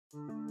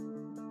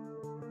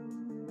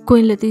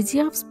Queen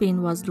Letizia of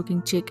Spain was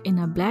looking chic in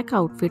a black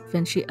outfit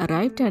when she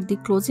arrived at the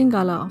closing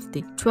gala of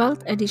the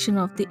 12th edition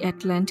of the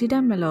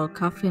Atlantida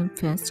Mallorca Film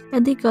Fest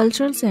at the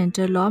Cultural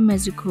Center La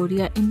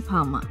Misericordia in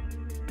Palma.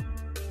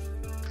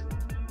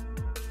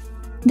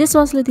 This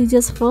was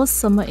Letizia's first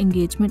summer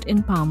engagement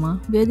in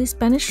Palma, where the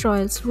Spanish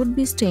royals would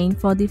be staying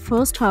for the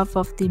first half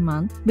of the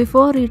month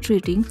before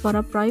retreating for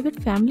a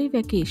private family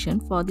vacation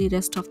for the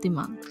rest of the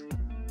month.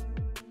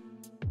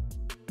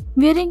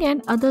 Wearing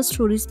an Other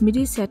Stories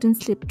midi satin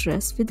slip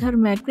dress with her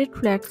Margaret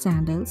flat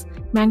sandals,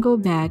 mango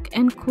bag,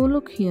 and cool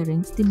look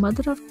earrings, the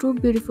mother of two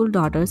beautiful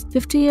daughters,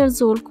 50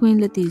 years old Queen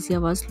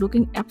Letizia was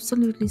looking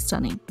absolutely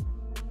stunning.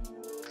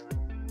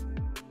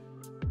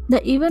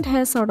 The event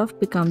has sort of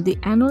become the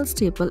annual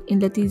staple in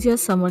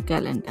Letizia's summer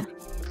calendar.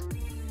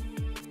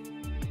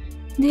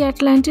 The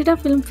Atlantida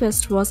Film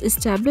Fest was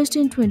established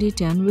in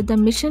 2010 with the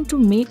mission to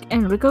make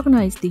and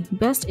recognize the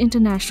best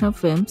international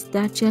films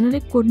that generally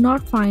could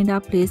not find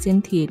a place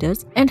in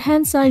theaters and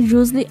hence are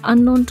usually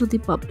unknown to the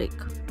public.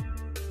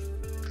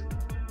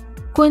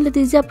 Queen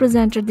Letizia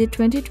presented the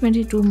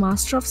 2022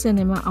 Master of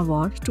Cinema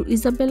Award to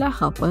Isabella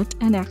Huppert,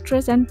 an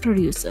actress and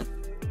producer.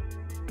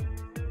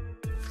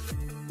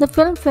 The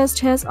film fest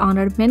has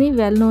honored many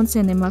well-known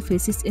cinema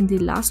faces in the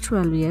last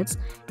 12 years,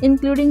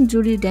 including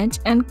Judi Dench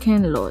and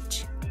Ken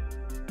Loach.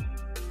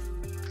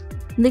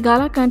 The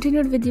gala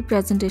continued with the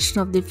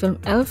presentation of the film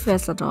El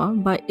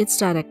Cazador by its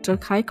director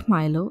Kike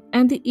Milo,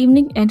 and the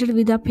evening ended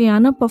with a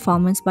piano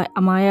performance by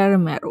Amaya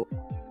Romero.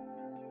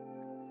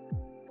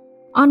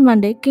 On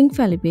Monday, King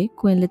Felipe,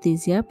 Queen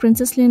Letizia,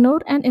 Princess Leonor,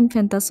 and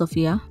Infanta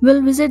Sofia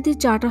will visit the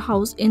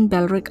Charterhouse in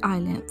Balearic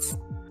Islands.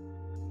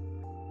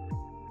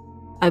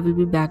 I will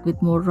be back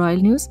with more royal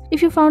news.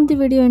 If you found the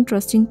video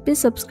interesting, please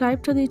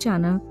subscribe to the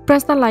channel,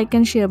 press the like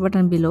and share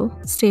button below.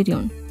 Stay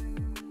tuned.